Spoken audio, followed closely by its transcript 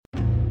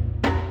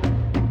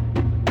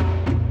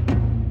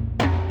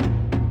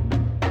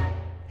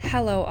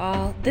Hello,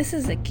 all. This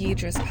is a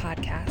Ghidras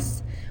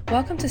podcast.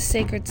 Welcome to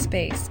Sacred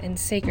Space and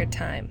Sacred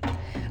Time,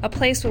 a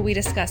place where we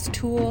discuss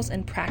tools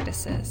and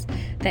practices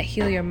that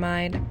heal your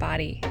mind,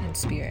 body, and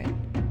spirit.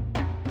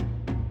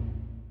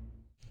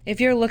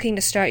 If you're looking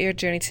to start your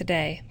journey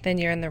today, then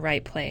you're in the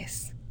right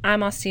place.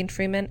 I'm Austin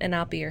Freeman, and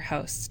I'll be your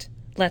host.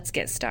 Let's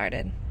get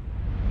started.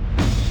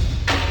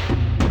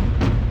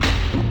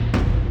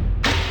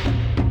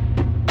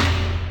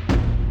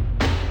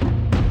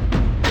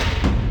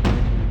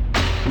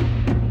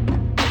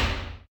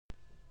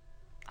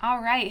 All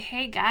right.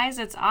 Hey, guys.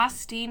 It's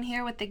Austin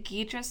here with the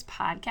Ghidras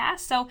podcast.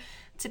 So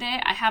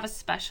today I have a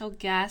special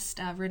guest,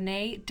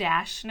 Renee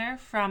Dashner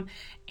from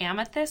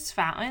Amethyst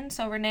Fountain.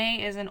 So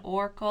Renee is an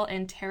oracle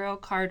and tarot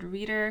card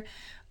reader,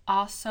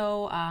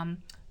 also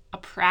a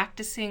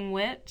practicing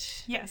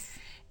witch. Yes.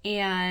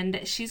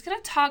 And she's going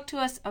to talk to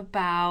us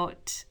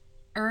about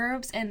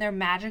herbs and their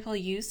magical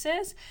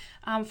uses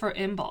for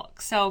Imbolc.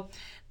 So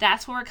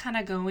that's where we're kind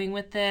of going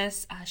with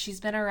this. She's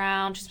been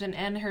around. She's been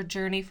in her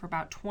journey for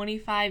about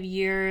 25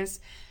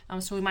 years.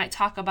 So we might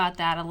talk about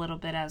that a little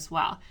bit as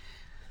well.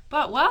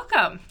 But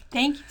welcome.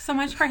 Thank you so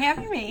much for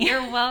having me.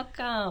 You're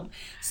welcome.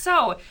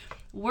 So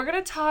we're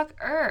going to talk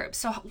herbs.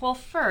 So, well,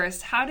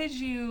 first, how did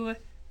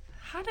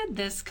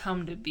this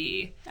come to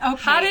be?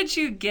 Okay. How did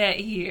you get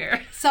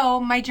here? So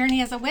my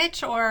journey as a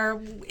witch or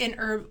with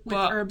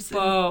herbs?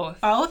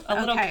 Both. Both? A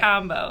little Okay.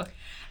 combo.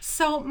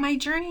 So my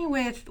journey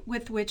with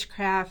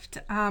witchcraft,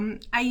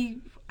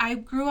 I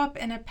grew up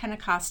in a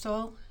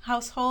Pentecostal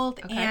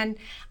household, Okay. and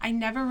I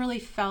never really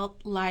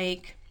felt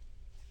like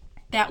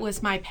that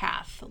was my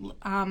path.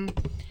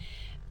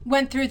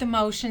 Went through the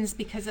motions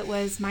because it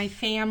was my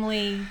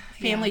family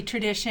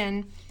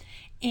tradition.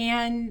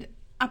 And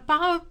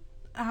about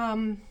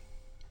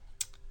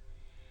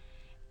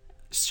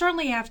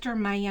shortly after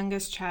my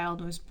youngest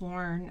child was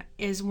born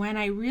is when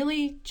I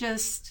really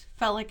just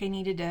felt like I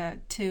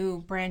needed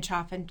to branch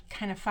off and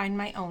kind of find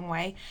my own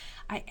way.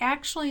 I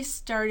actually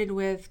started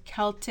with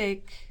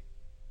Celtic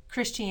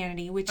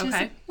Christianity, which is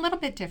a little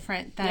bit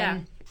different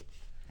than...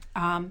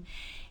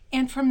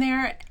 and from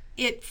there,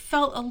 it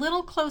felt a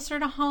little closer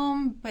to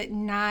home, but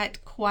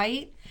not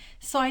quite.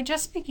 So I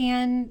just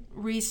began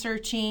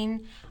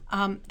researching.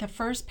 The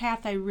first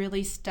path I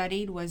really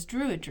studied was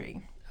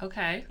Druidry.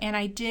 Okay. And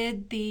I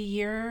did the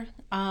year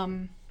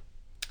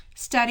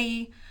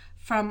study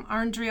from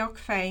Arndriok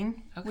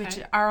Fane,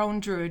 which our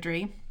own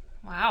Druidry.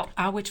 Wow.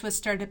 Which was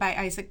started by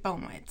Isaac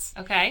Bonewitz.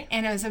 Okay.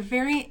 And it's a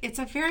very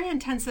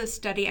intensive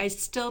study.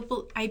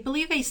 I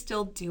believe they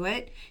still do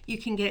it. You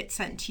can get it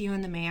sent to you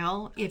in the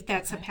mail if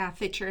that's a path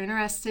that you're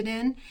interested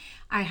in.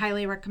 I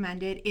highly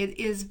recommend it. It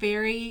is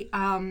very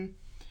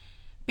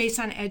based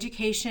on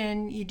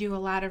education. You do a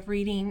lot of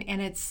reading,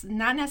 and it's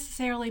not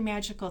necessarily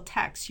magical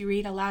text. You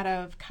read a lot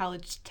of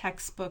college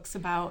textbooks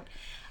about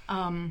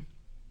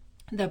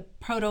the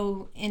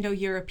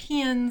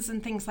Proto-Indo-Europeans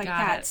and things like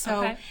that.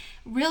 So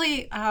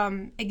really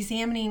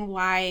examining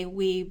why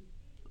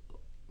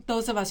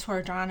those of us who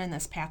are drawn in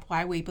this path,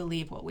 why we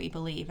believe what we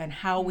believe and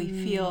how we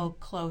feel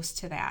close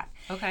to that.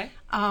 Okay.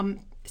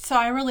 So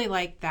I really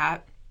like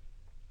that.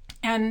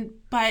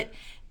 But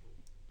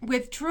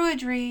with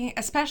Druidry,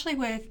 especially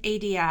with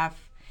ADF,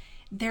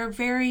 they're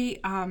very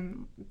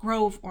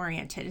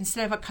grove-oriented.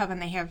 Instead of a coven,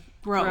 they have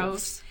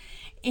groves.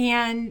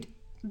 And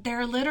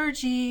their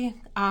liturgy,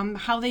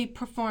 how they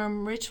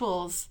perform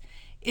rituals,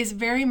 is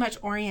very much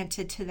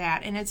oriented to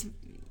that. And it's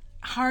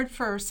hard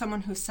for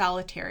someone who's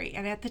solitary.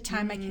 And at the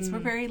time, my kids were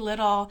very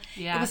little.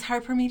 Yeah. It was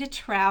hard for me to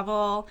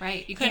travel.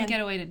 Right. You couldn't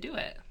get away to do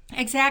it.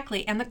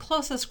 Exactly. And the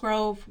closest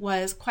grove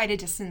was quite a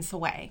distance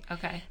away.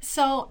 Okay.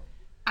 So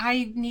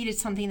I needed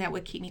something that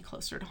would keep me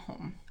closer to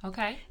home.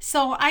 Okay.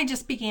 So I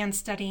just began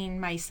studying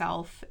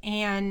myself,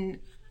 and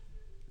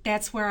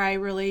that's where I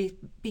really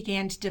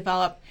began to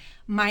develop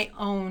my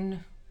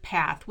own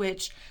path,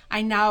 which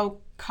I now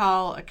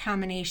call a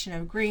combination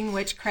of green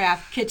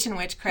witchcraft, kitchen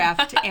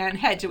witchcraft, and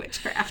hedge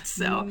witchcraft.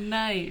 So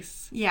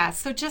nice. Yeah.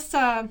 So just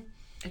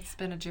it's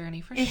been a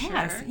journey for sure. It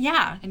has,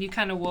 yeah. And you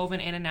kind of woven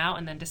in and out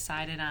and then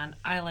decided on,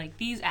 I like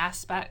these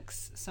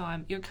aspects. So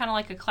you're kind of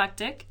like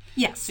eclectic.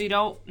 Yes. So you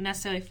don't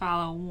necessarily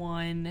follow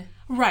one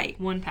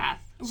path.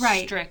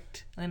 Right.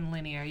 Strict and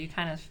linear. You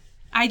kind of...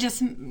 I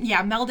just,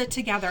 meld it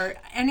together.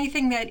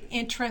 Anything that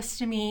interests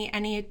me,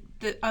 any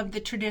of the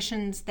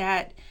traditions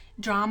that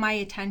draw my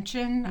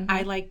attention,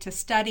 I like to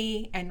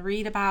study and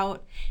read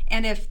about.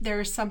 And if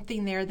there's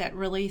something there that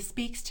really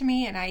speaks to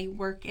me, and I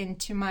work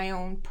into my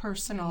own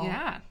personal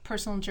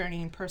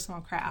journey and personal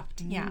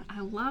craft. Yeah.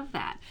 I love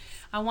that.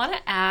 I want to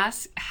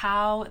ask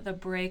how the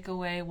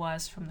breakaway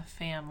was from the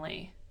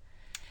family.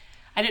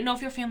 I didn't know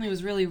if your family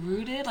was really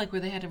rooted, like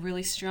where they had a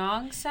really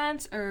strong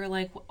sense, or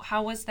like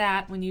how was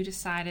that when you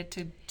decided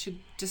to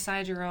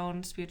decide your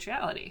own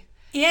spirituality?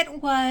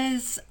 It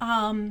was,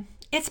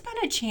 it's been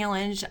a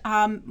challenge.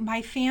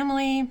 My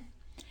family,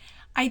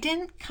 I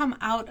didn't come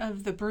out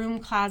of the broom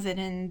closet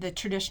in the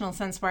traditional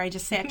sense where I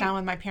just sat down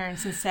with my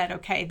parents and said,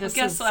 okay, this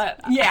guess what?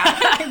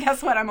 Yeah,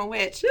 guess what? I'm a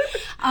witch.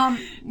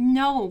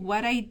 No,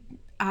 what I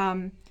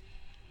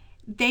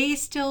They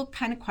still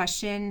kind of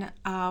question.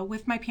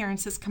 With my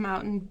parents, has come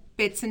out in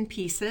bits and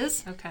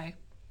pieces. Okay.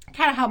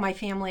 Kind of how my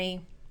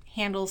family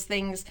handles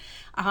things.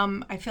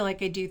 I feel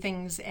like I do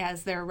things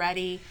as they're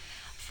ready.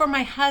 For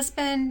my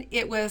husband,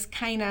 it was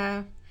kind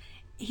of,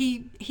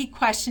 he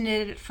questioned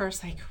it at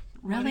first, like,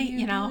 really,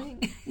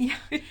 yeah,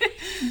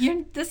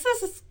 this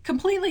is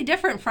completely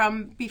different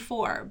from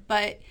before.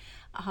 But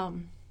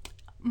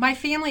my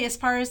family, as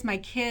far as my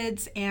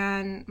kids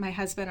and my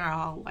husband, are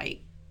all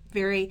like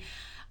very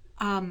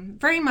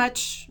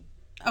much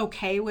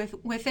okay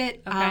with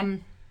it.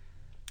 Okay.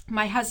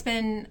 My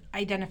husband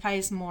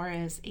identifies more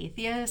as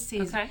atheist.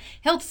 Okay.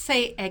 He'll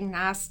say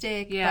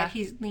agnostic, Yeah. but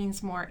he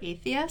leans more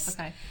atheist.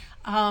 Okay.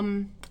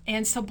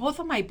 And so both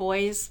of my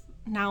boys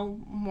now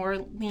more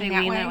lean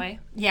that way.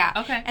 Yeah.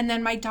 Okay. And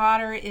then my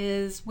daughter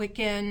is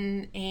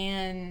Wiccan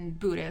and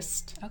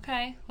Buddhist.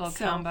 Okay. Little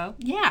So, combo.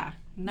 Yeah.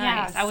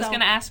 Nice. Yeah, I was so-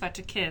 going to ask about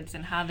the kids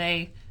and how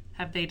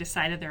have they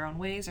decided their own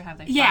ways, or have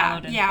they Yeah,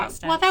 followed in yeah.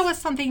 footsteps? Well, that was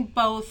something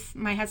both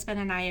my husband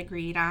and I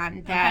agreed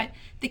on, that Okay.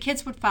 the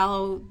kids would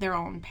follow their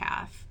own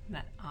path.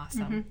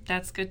 Awesome. Mm-hmm.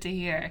 That's good to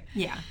hear.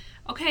 Yeah.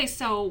 Okay,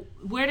 so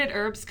where did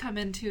herbs come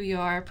into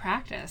your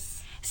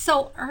practice?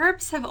 So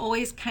herbs have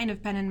always kind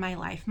of been in my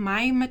life.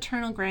 My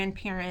maternal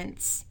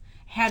grandparents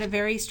had a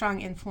very strong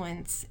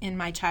influence in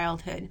my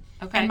childhood.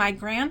 Okay. And my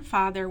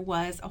grandfather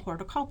was a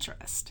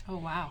horticulturist. Oh,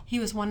 wow. He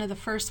was one of the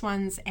first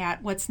ones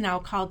at what's now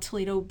called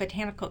Toledo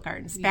Botanical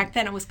Gardens. Back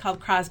then it was called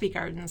Crosby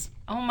Gardens.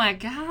 Oh, my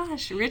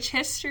gosh. Rich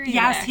history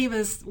Yes, there. he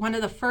was one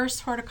of the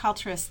first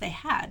horticulturists they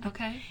had.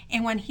 Okay.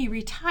 And when he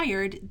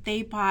retired,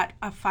 they bought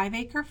a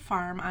 5-acre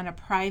farm on a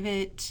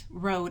private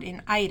road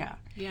in Ida.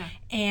 Yeah.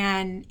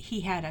 And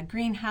he had a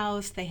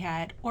greenhouse, they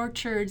had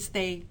orchards,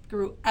 they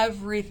grew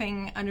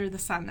everything under the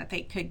sun that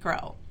they could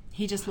grow.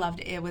 He just loved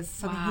it. It was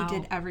something Wow. he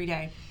did every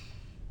day.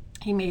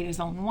 He made his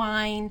own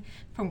wine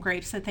from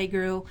grapes that they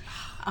grew.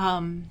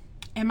 And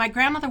my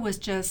grandmother was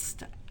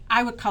just,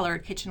 I would call her a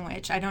kitchen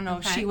witch. I don't know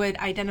if Okay. she would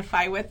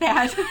identify with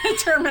that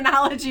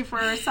terminology for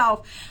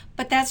herself,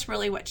 but that's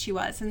really what she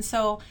was. And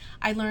so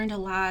I learned a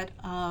lot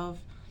of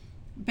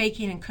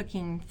baking and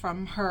cooking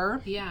from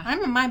her. Yeah. I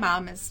mean, my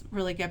mom is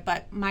really good,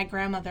 but my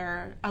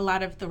grandmother, a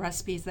lot of the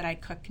recipes that I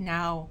cook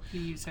now,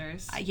 You use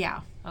hers?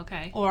 yeah.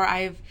 Okay. Or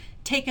I've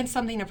taken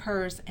something of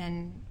hers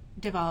and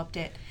developed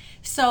it.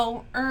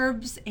 So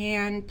herbs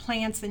and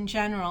plants in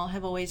general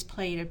have always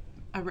played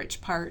a rich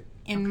part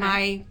in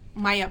my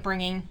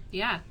upbringing.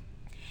 Yeah.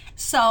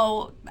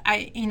 So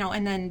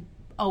and then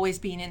always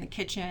being in the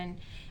kitchen.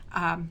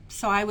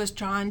 So I was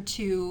drawn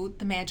to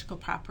the magical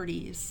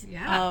properties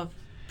of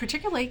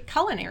particularly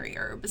culinary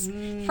herbs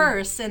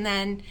first, and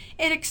then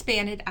it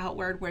expanded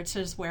outward, which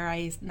is where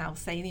I now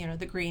say,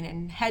 the green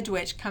and hedge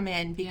witch come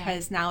in,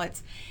 because now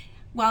it's,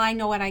 well, I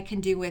know what I can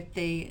do with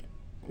the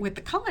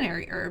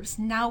culinary herbs.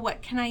 Now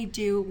what can I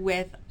do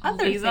with All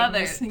other these things?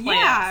 other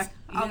Yeah, plants.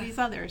 all these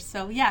others.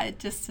 So yeah, it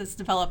just has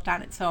developed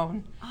on its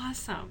own.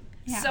 Awesome.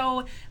 Yeah.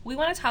 So we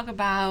want to talk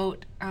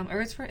about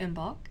herbs for in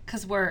bulk,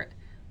 because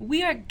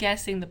we are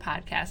guessing the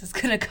podcast is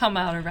going to come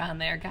out around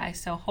there,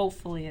 guys. So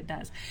hopefully it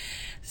does.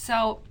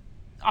 So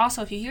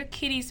also, if you hear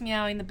kitties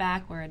meowing in the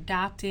back, we're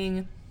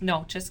adopting.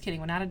 No, just kidding.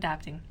 We're not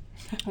adopting.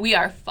 We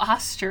are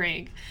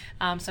fostering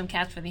some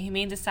cats for the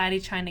Humane Society,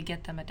 trying to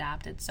get them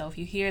adopted. So if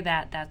you hear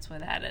that, that's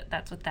what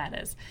that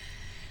is.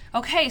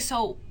 Okay,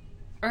 so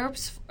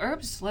herbs.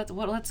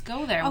 Let's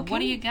go there. Okay. What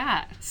do you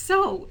got?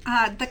 So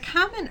the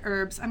common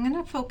herbs, I'm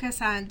going to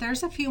focus on,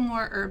 there's a few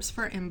more herbs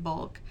for in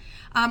bulk.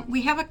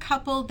 We have a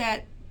couple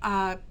that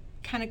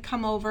kind of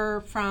come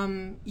over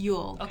from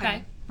Yule. Okay.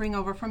 Kind of bring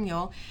over from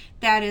Yule.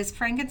 That is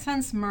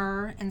frankincense,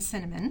 myrrh, and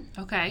cinnamon.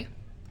 Okay.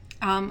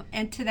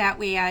 And to that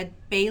we add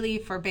bay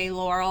leaf or bay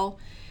laurel,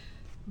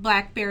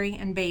 blackberry,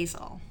 and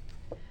basil.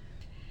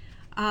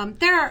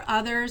 There are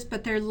others,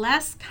 but they're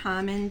less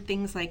common,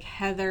 things like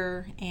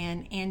heather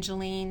and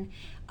angeline.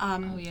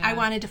 I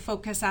wanted to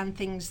focus on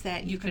things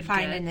that you could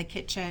find get. in the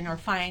kitchen or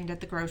find at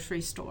the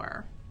grocery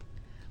store.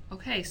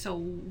 Okay,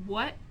 so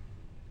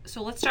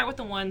let's start with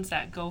the ones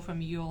that go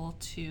from Yule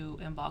to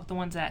in bulk. The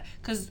ones that,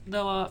 because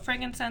the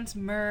frankincense,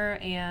 myrrh,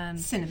 and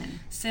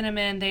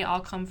cinnamon, they all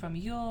come from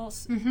Yule.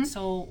 Mm-hmm.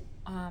 So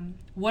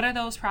what are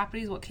those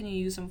properties? What can you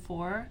use them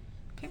for?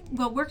 Okay.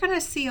 Well, we're going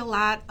to see a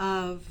lot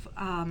of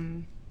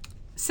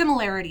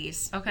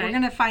similarities. Okay. We're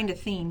going to find a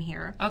theme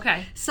here.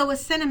 Okay. So with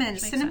cinnamon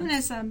sense.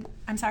 is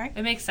I'm sorry?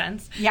 It makes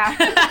sense. Yeah.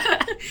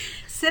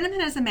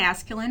 Cinnamon is a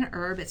masculine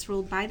herb. It's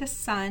ruled by the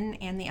sun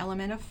and the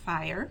element of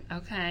fire.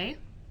 Okay.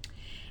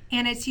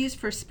 And it's used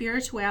for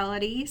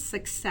spirituality,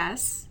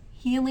 success,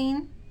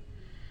 healing,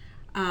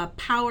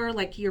 power,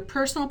 like your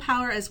personal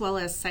power, as well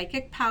as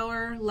psychic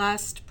power,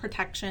 lust,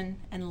 protection,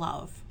 and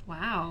love.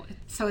 Wow.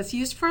 So it's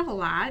used for a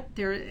lot.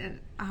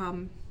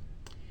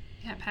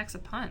 It packs a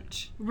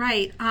punch.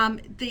 Right.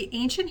 The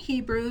ancient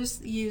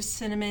Hebrews used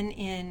cinnamon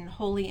in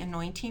holy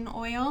anointing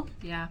oil.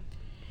 Yeah.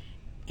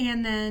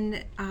 And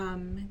then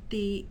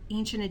the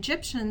ancient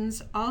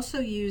Egyptians also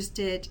used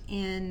it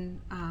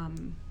in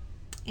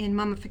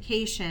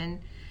mummification.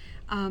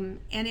 And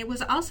it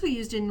was also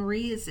used in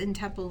wreaths in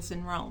temples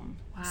in Rome.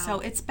 Wow. So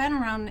it's been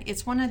around.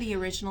 It's one of the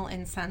original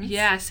incense.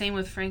 Yeah, same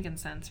with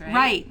frankincense, right?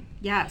 Right,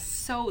 yes.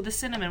 So the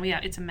cinnamon,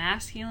 it's a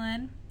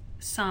masculine,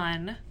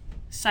 sun,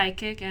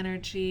 psychic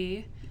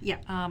energy,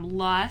 Yeah.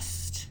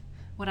 Lust.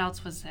 What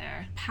else was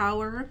there?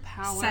 Power.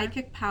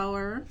 Psychic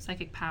power.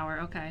 Psychic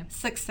power, okay.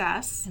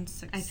 Success. And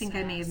success. I think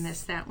I may have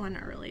missed that one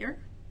earlier.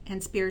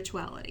 And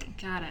spirituality.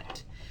 Got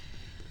it.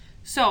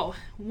 So,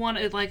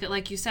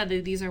 like you said,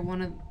 these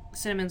are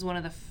cinnamon's one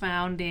of the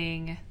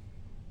founding,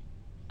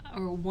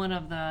 or one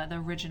of the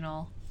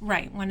original.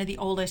 Right, one of the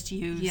oldest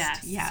used.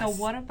 Yes. So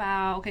what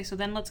about, so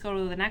then let's go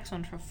to the next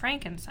one for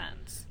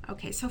frankincense.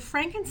 Okay, so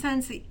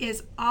frankincense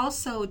is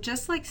also,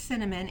 just like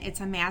cinnamon, it's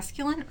a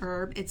masculine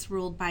herb. It's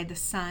ruled by the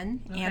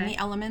sun and the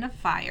element of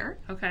fire.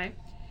 Okay.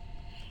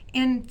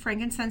 And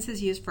frankincense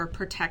is used for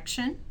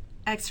protection,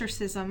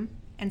 exorcism,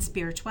 and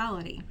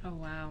spirituality. Oh,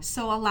 wow.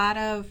 So a lot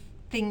of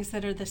things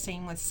that are the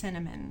same with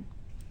cinnamon.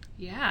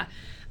 Yeah.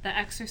 The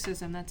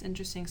exorcism, that's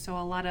interesting. So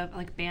a lot of,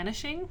 like,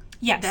 banishing?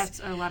 Yes. That's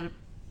a lot of...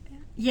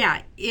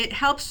 Yeah, it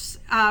helps,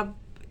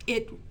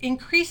 it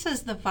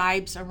increases the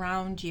vibes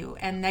around you,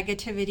 and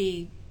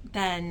negativity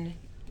then,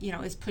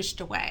 is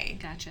pushed away.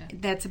 Gotcha.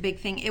 That's a big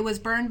thing. It was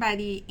burned by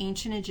the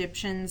ancient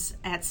Egyptians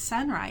at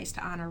sunrise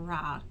to honor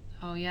Ra.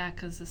 Oh, yeah,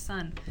 because the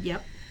sun.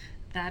 Yep.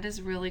 That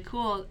is really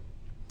cool.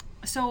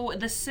 So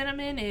the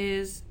cinnamon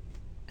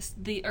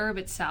the herb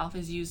itself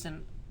is used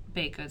in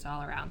baked goods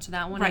all around. So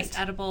that one is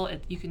edible.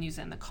 You can use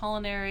it in the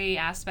culinary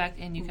aspect,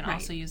 and you can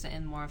also use it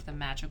in more of the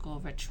magical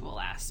ritual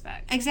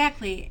aspect.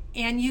 Exactly.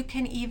 And you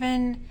can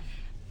even,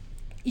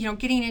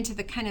 getting into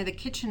the kind of the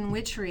kitchen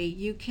witchery,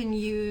 you can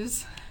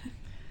use,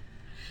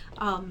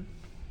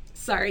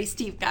 sorry,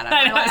 Steve got on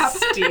my lap.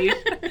 Steve.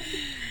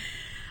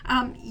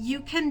 You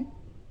can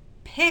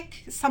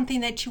pick something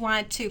that you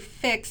want to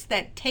fix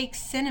that takes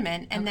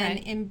cinnamon and then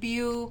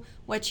imbue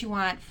what you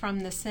want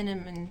from the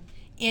cinnamon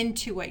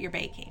into what you're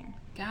baking.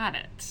 Got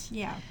it.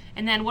 Yeah.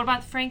 And then what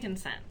about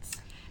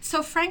frankincense?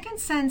 So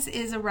frankincense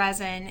is a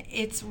resin.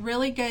 It's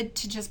really good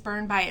to just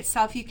burn by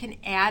itself. You can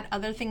add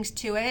other things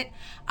to it.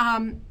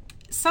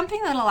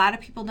 Something that a lot of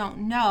people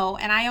don't know,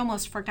 and I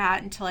almost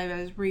forgot until I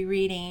was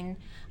rereading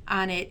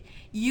on it,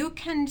 you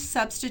can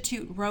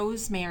substitute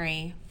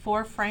rosemary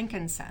for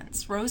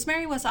frankincense.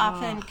 Rosemary was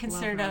often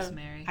considered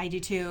rosemary. I do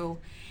too.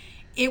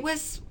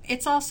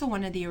 It's also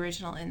one of the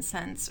original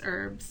incense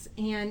herbs,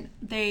 and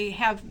they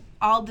have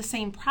all the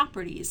same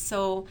properties.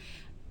 So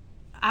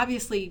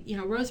obviously,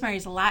 rosemary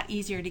is a lot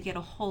easier to get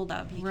a hold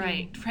of.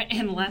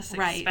 And less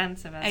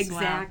expensive as well.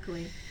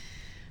 Exactly.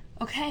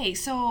 Okay,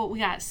 so we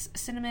got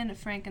cinnamon,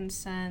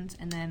 frankincense,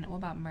 and then what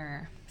about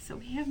myrrh? So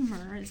we have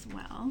myrrh as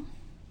well.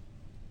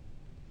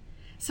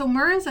 So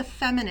myrrh is a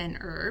feminine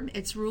herb.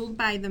 It's ruled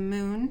by the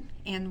moon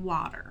and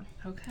water.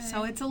 Okay.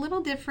 So it's a little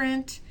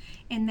different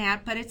in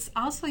that, but it's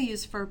also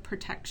used for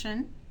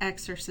protection,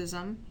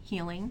 exorcism,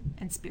 healing,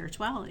 and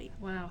spirituality.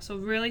 Wow. So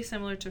really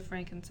similar to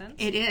frankincense?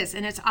 It is,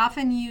 and it's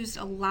often used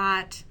a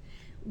lot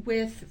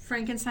with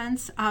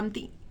frankincense.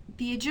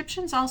 The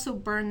Egyptians also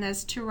burned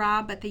this to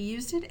Ra, but they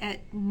used it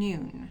at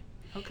noon.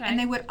 Okay. And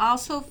they would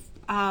also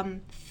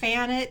fan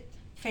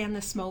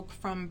the smoke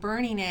from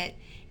burning it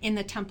in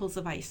the temples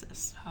of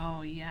Isis.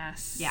 Oh,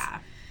 yes. Yeah.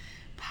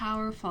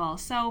 Powerful.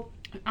 So,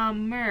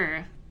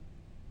 myrrh,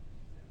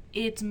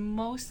 it's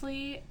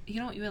mostly, you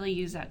don't really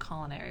use that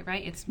culinary,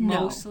 right? It's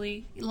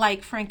mostly... No.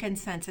 Like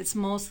frankincense. It's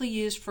mostly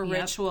used for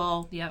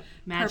ritual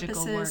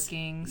magical purposes.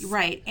 Workings.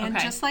 Right. And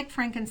just like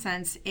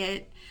frankincense,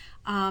 it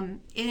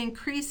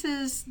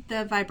increases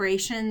the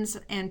vibrations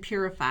and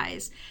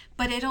purifies,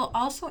 but it'll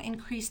also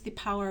increase the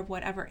power of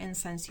whatever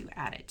incense you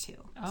add it to.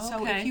 Oh,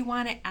 so if you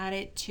want to add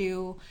it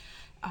to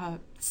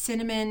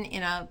cinnamon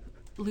in a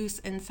loose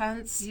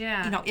incense,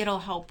 it'll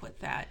help with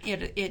that.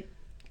 It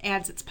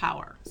adds its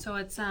power. So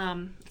it's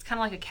kind of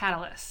like a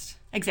catalyst.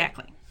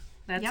 Exactly.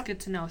 That's good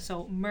to know.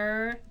 So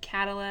myrrh,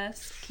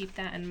 catalyst, keep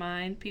that in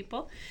mind,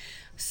 people.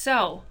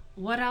 So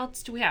what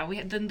else do we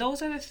have? Then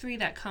those are the three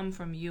that come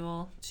from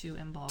Yule to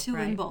Imbolc, right? To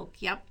Imbolc,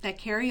 yep, that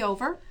carry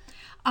over.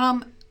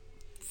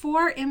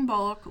 For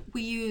Imbolc,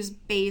 we use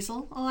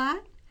basil a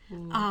lot.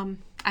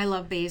 I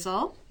love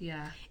basil.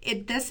 Yeah.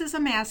 This is a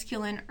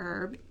masculine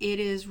herb. It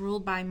is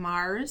ruled by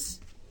Mars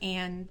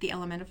and the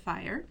element of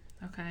fire.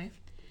 Okay.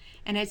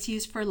 And it's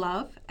used for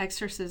love,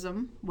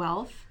 exorcism,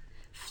 wealth,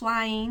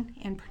 flying,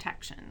 and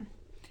protection.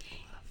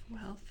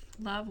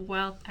 Love,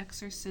 wealth,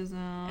 exorcism.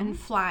 And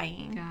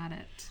flying. Got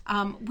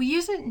it. We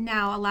use it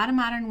now. A lot of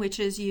modern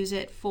witches use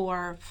it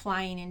for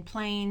flying in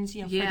planes,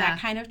 for that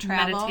kind of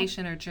travel.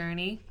 Meditation or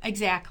journey.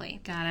 Exactly.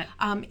 Got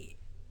it.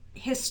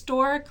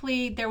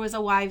 Historically, there was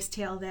a wives'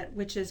 tale that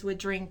witches would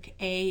drink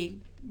a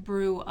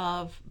brew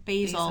of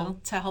basil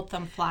to help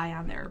them fly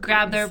on their brooms.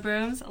 Grab their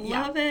brooms.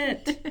 Love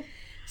it.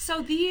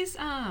 So these,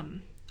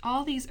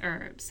 all these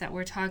herbs that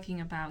we're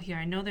talking about here,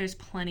 I know there's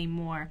plenty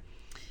more,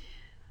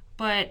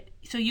 but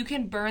so you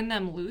can burn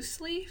them loose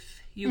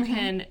leaf. You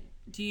can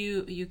do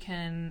you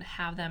can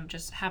have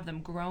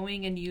them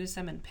growing and use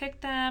them and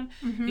pick them.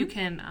 You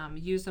can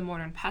use the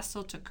mortar and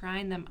pestle to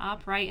grind them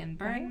up, right, and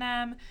burn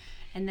them.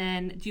 And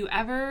then do you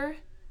ever,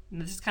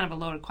 and this is kind of a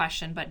loaded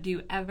question, but do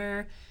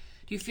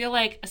you feel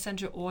like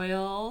essential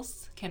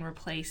oils can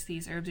replace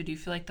these herbs, or do you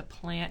feel like the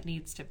plant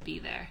needs to be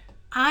there?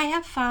 I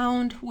have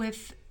found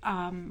with,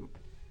 I'm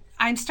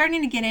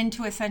starting to get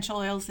into essential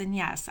oils, and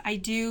yes, I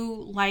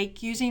do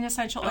like using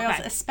essential oils,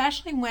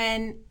 especially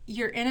when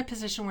you're in a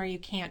position where you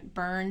can't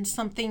burn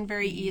something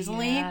very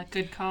easily. Yeah,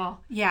 good call.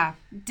 Yeah,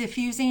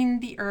 diffusing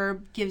the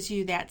herb gives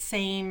you that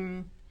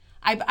same,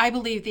 I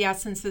believe the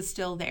essence is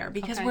still there,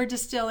 because we're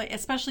distilling,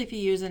 especially if you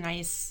use a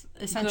nice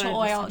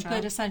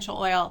good essential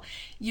oil,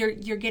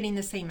 you're getting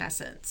the same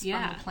essence from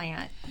the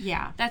plant.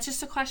 Yeah. That's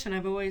just a question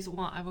I've always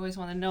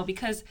wanted to know,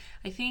 because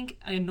I think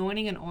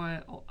anointing an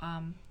oil,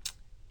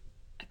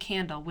 a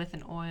candle with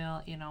an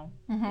oil,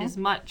 is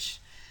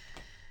much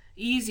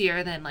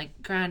easier than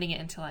like grounding it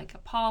into like a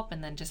pulp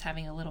and then just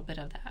having a little bit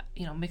of that,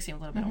 mixing a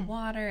little bit of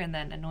water and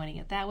then anointing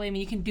it that way. I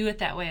mean, you can do it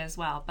that way as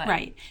well, but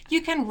right.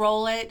 You can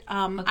roll it.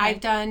 I've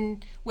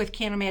done with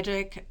Candle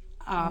Magic.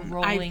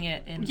 Rolling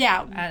it in.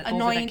 Yeah,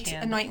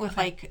 anoint with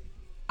like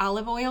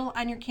olive oil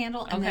on your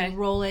candle and then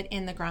roll it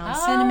in the ground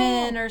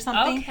cinnamon or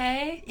something.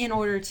 Okay. In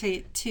order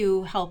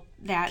to help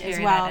that carry as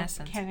well. That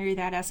essence. Carry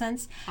that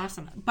essence.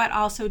 Awesome. But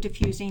also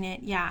diffusing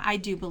it. Yeah, I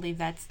do believe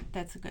that's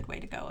a good way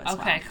to go as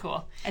well. Okay,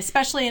 cool.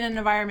 Especially in an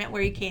environment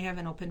where you can't have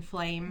an open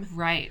flame.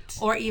 Right.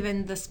 Or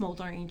even the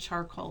smoldering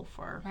charcoal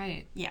for.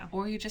 Right. Yeah.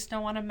 Or you just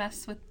don't want to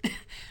mess with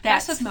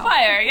smoke.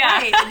 Fire. Yeah.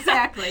 Right,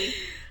 exactly.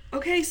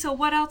 Okay, so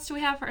what else do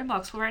we have for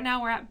inbox? Well, right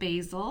now we're at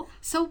basil.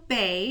 So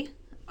bay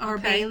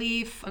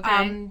leaf.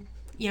 Okay.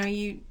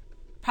 You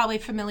probably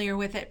familiar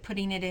with it,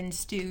 putting it in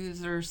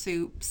stews or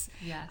soups.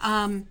 Yes.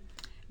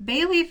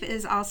 Bay leaf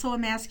is also a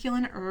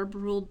masculine herb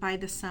ruled by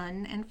the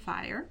sun and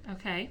fire.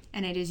 Okay.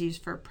 And it is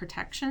used for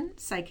protection,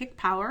 psychic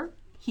power,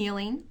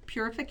 healing,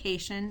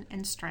 purification,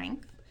 and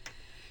strength.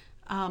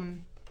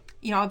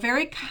 A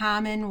very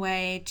common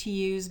way to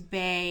use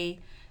bay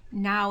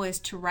now is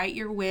to write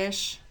your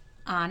wish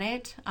on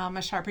it. A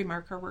Sharpie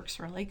marker works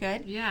really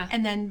good. Yeah.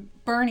 And then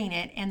burning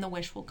it, and the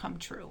wish will come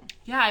true.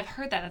 Yeah, I've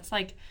heard that. It's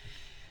like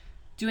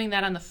doing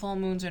that on the full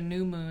moons or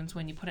new moons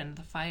when you put it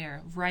into the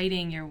fire,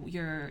 writing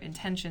your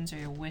intentions or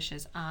your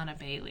wishes on a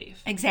bay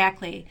leaf.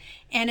 Exactly.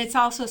 And it's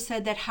also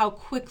said that how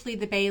quickly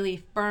the bay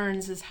leaf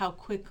burns is how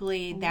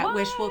quickly that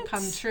wish will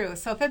come true.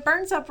 So if it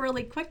burns up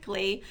really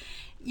quickly,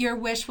 your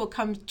wish will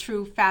come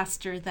true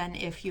faster than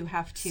if you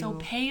have to. So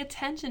pay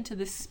attention to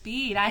the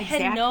speed. I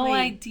had no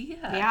idea.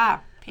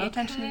 Yeah. Pay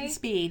attention to the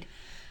speed.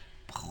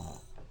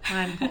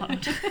 I'm blown.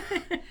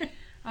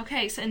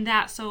 Okay,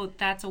 so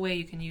that's a way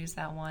you can use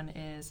that one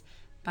is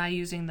by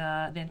using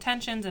the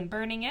intentions and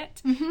burning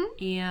it,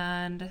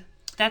 and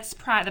that's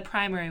the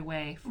primary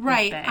way.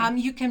 Right.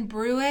 You can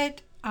brew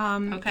it.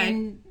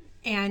 And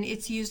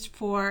it's used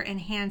for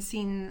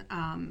enhancing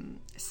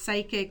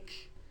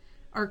psychic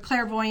or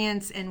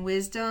clairvoyance and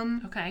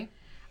wisdom. Okay.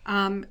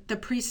 The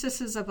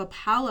priestesses of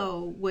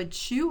Apollo would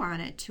chew on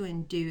it to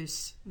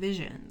induce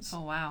visions.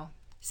 Oh wow.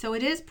 So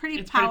it is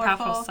pretty powerful. Pretty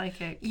powerful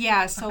psychic.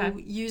 Yeah, so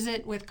use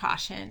it with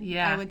caution.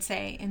 Yeah. I would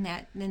say in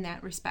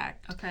that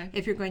respect. Okay.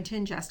 If you're going to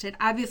ingest it.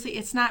 Obviously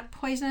it's not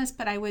poisonous,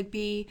 but I would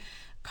be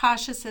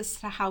cautious as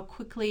to how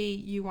quickly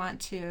you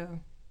want to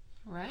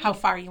how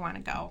far you want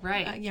to go.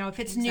 Right. If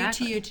it's new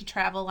to you to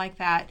travel like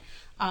that,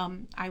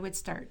 I would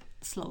start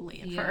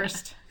slowly at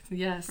first.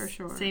 Yes. For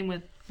sure. Same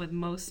with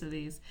most of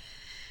these.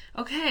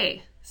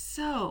 Okay.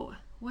 So,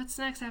 what's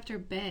next after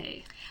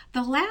bay?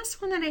 The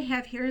last one that I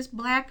have here is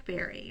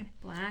blackberry.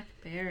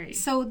 Blackberry.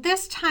 So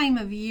this time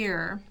of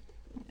year,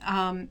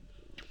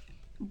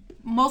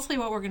 mostly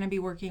what we're going to be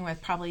working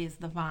with probably is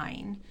the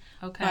vine.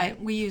 Okay.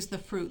 But we use the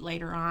fruit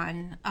later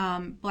on.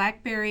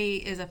 Blackberry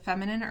is a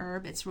feminine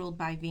herb. It's ruled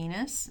by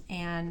Venus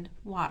and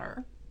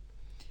water.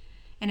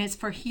 And it's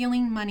for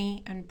healing,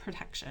 money, and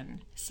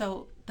protection.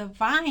 So the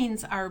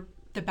vines are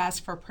the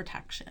best for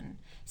protection.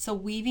 So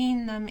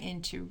weaving them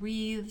into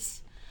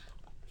wreaths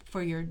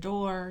for your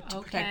door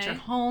to protect your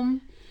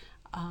home,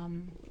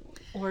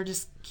 or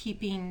just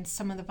keeping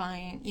some of the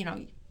vine,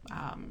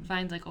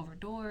 vines like over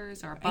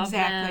doors or above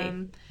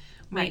them.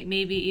 Right.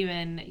 Maybe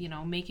even,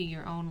 making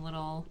your own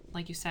little,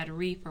 like you said,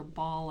 wreath or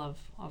ball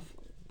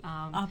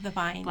of the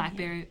vine.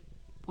 Blackberry. Yeah.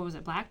 What was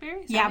it?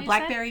 Blackberry? Yeah,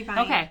 blackberry vine.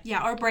 Okay.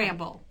 Yeah, or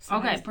bramble.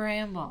 Bramble. Okay.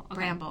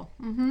 Bramble.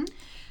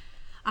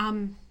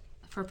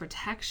 For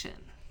protection.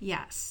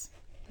 Yes.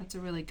 That's a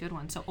really good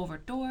one. So over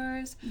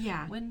doors,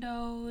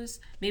 windows.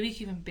 Maybe you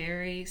can even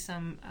bury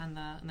some on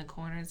the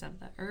corners of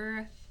the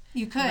earth.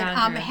 You could.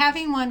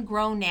 Having one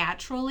grow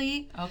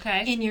naturally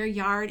in your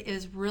yard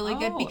is really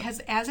good because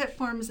as it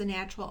forms a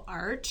natural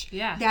arch,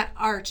 that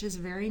arch is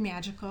very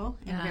magical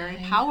and very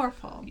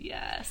powerful.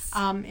 Yes.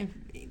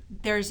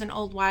 There's an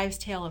old wives'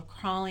 tale of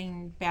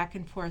crawling back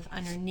and forth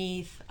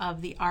underneath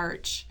of the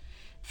arch,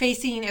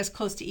 facing as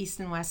close to east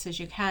and west as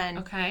you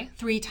can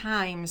 3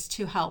 times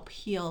to help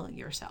heal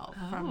yourself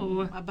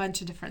from a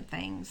bunch of different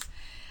things.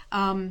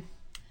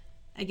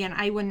 again,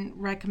 I wouldn't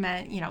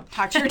recommend,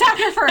 talk to your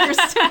doctor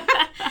first.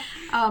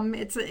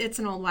 It's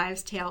an old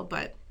wives' tale,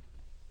 but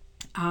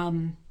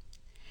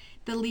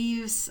the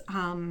leaves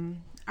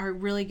are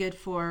really good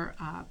for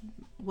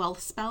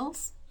wealth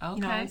spells.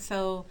 Okay.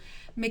 So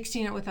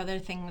mixing it with other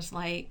things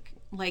like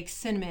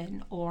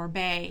cinnamon or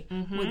bay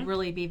would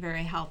really be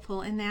very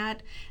helpful in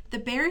that. The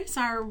berries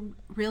are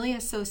really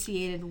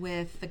associated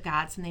with the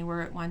gods, and they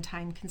were at one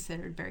time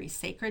considered very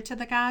sacred to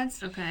the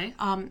gods. Okay.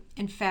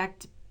 In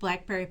fact,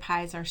 blackberry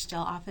pies are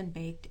still often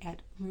baked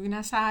at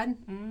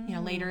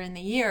Lughnasadh, later in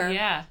the year.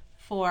 Yeah.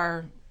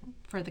 For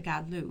the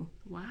god Lu.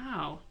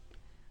 Wow.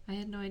 I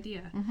had no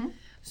idea.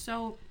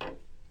 So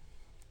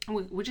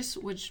we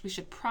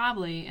should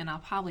probably, and I'll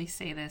probably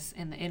say this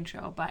in the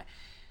intro, but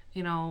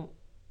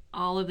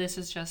all of this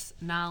is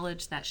just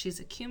knowledge that she's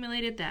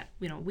accumulated, that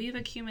we've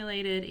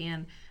accumulated,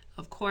 and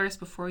of course,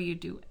 before you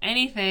do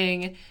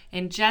anything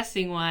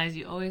ingesting wise,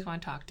 you always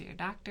want to talk to your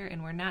doctor,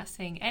 and we're not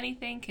saying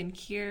anything can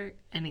cure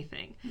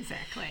anything.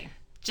 Exactly.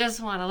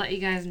 Just want to let you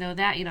guys know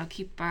that,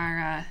 keep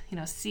our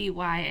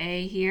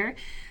CYA here.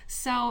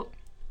 So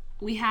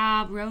we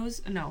have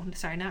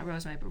not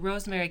rosemary, but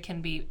rosemary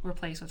can be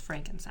replaced with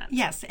frankincense.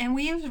 Yes, and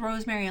we use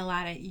rosemary a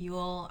lot at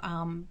Yule,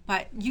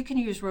 but you can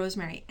use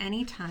rosemary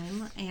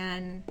anytime.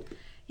 And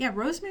yeah,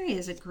 rosemary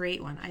is a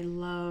great one. I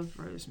love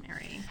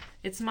rosemary.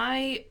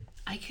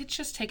 I could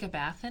just take a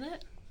bath in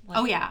it.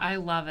 Oh yeah. I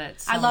love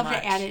it so I love much.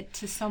 to add it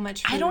to so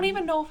much food. I don't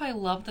even know if I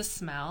love the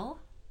smell.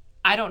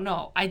 I don't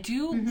know. I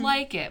do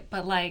like it,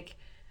 but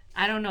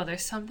I don't know.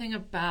 There's something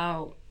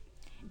about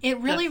it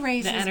really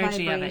raises the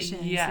energy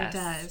vibrations. Of it. Yes. It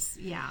does.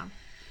 Yeah.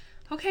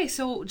 Okay,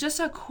 so just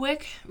a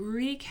quick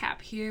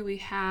recap here. We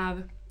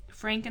have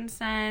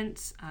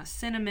frankincense,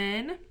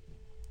 cinnamon,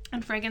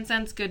 and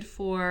frankincense good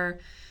for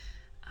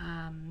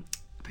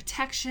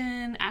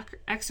protection,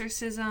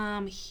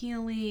 exorcism,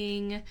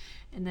 healing,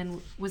 and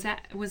then was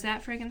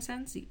that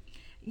frankincense?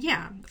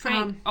 Yeah.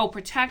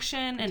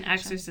 Protection and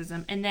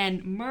exorcism. And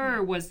then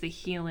myrrh was the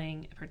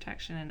healing,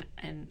 protection,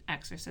 and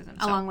exorcism.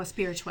 Along with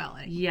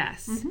spirituality.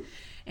 Yes.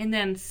 And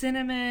then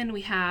cinnamon,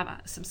 we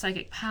have some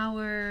psychic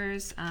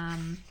powers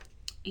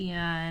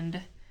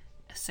and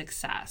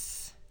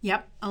success.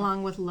 Yep.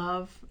 Along with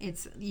love.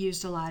 It's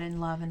used a lot in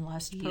love and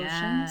lust potions.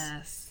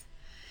 Yes.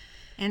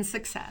 And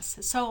success.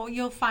 So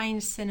you'll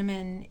find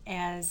cinnamon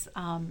as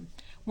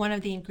one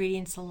of the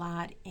ingredients a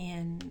lot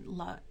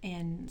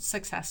in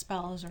success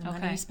spells or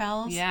money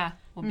spells. Yeah,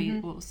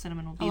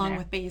 cinnamon will be along there.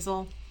 with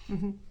basil.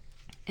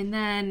 And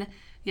then,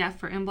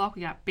 for in block,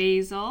 we got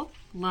basil,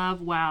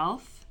 love,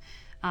 wealth,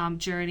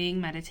 journeying,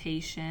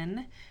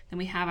 meditation. Then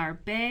we have our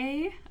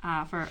bay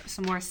for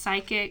some more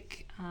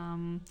psychic,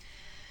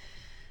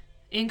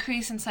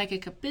 increase in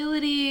psychic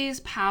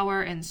abilities,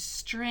 power, and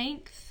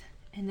strength.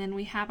 And then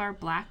we have our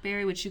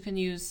blackberry, which you can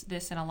use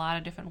this in a lot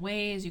of different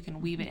ways. You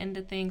can weave it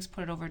into things,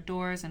 put it over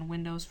doors and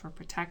windows for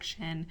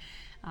protection.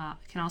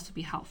 It can also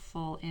be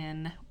helpful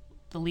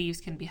the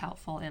leaves can be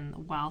helpful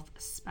in wealth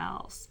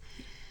spells.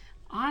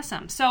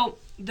 Awesome. So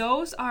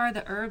those are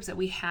the herbs that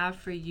we have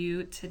for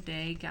you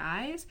today,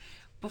 guys.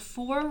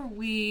 Before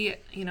we,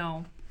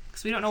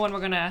 because we don't know when we're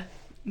going to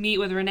meet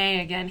with Renee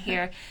again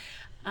here,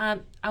 I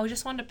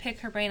just wanted to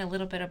pick her brain a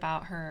little bit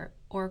about her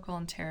Oracle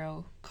and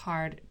Tarot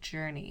card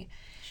journey.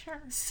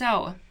 Sure.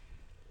 So,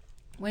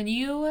 when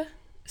you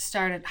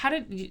started,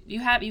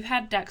 you've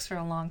had decks for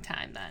a long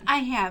time then? I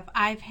have.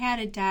 I've had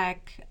a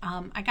deck.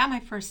 I got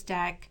my first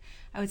deck,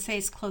 I would say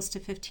it's close to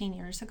 15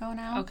 years ago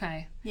now.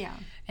 Okay. Yeah.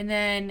 And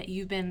then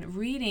you've been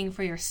reading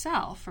for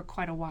yourself for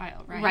quite a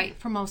while, right? Right,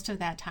 for most of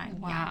that time.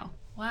 Wow. Yeah.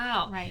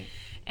 Wow. Right.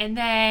 And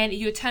then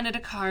you attended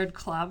a card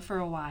club for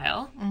a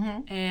while,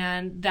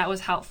 and that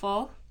was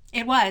helpful?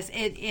 It was.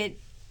 It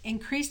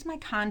increased my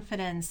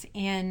confidence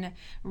in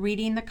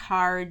reading the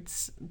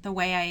cards the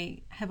way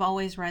I have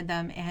always read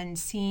them and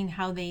seeing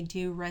how they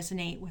do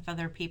resonate with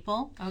other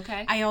people.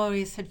 Okay. I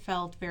always had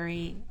felt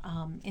very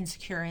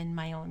insecure in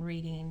my own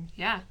reading.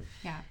 Yeah.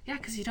 Yeah. Yeah,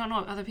 because you don't know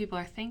what other people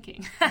are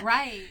thinking.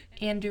 Right.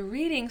 And do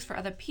readings for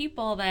other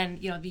people, then,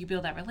 you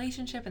build that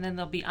relationship, and then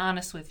they'll be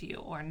honest with you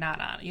or not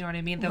on. You know what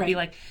I mean? They'll be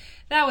like,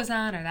 that was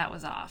on or that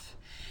was off.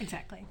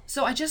 Exactly.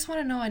 So I just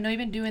want to know, I know you've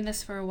been doing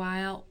this for a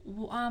while,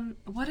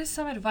 what is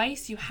some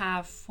advice you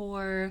have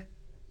for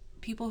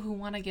people who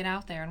want to get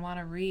out there and want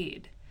to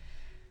read?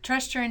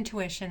 Trust your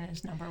intuition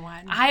is number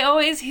one. I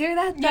always hear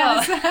that, though.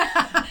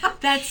 Yes.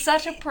 That's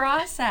such a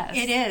process.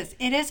 It is.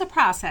 It is a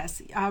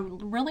process.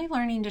 Really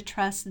learning to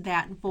trust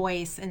that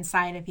voice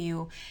inside of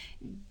you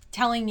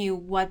telling you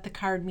what the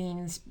card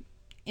means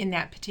in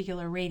that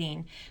particular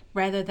reading,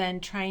 rather than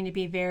trying to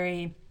be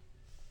very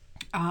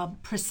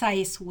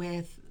precise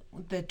with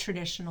the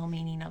traditional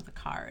meaning of the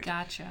card.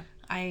 Gotcha.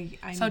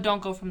 So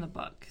don't go from the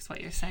book, is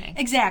what you're saying.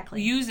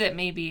 Exactly. Use it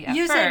maybe at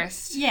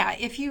first. Yeah,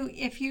 if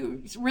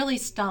you really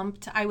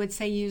stumped, I would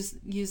say use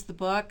the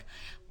book,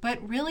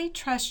 but really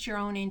trust your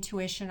own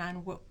intuition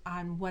on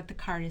what the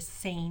card is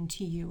saying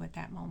to you at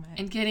that moment.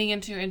 And getting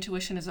into your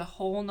intuition is a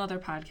whole nother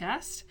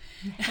podcast.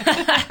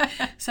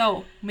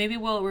 So maybe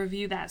we'll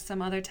review that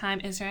some other time.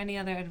 Is there any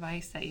other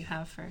advice that you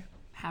have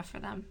for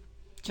them?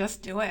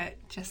 Just do it.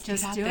 Just do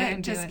get out there it.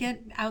 and do Just it.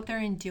 get out there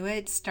and do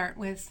it. Start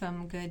with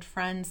some good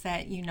friends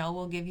that you know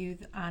will give you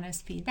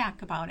honest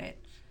feedback about it.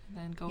 And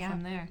then go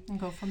from there. And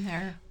go from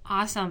there.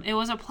 Awesome. It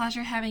was a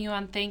pleasure having you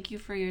on. Thank you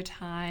for your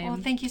time. Well,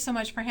 thank you so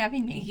much for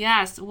having me.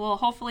 Yes, we'll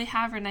hopefully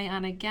have Renee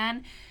on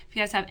again. If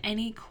you guys have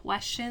any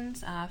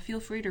questions, feel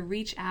free to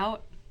reach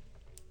out.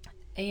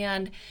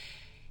 And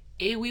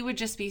we would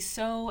just be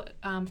so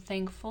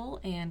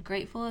thankful and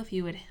grateful if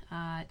you would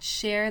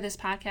share this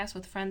podcast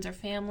with friends or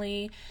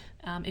family.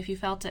 If you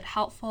felt it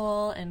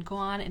helpful, and go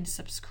on and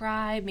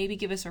subscribe. Maybe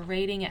give us a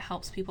rating. It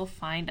helps people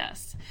find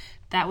us.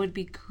 That would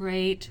be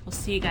great. We'll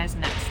see you guys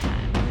next time.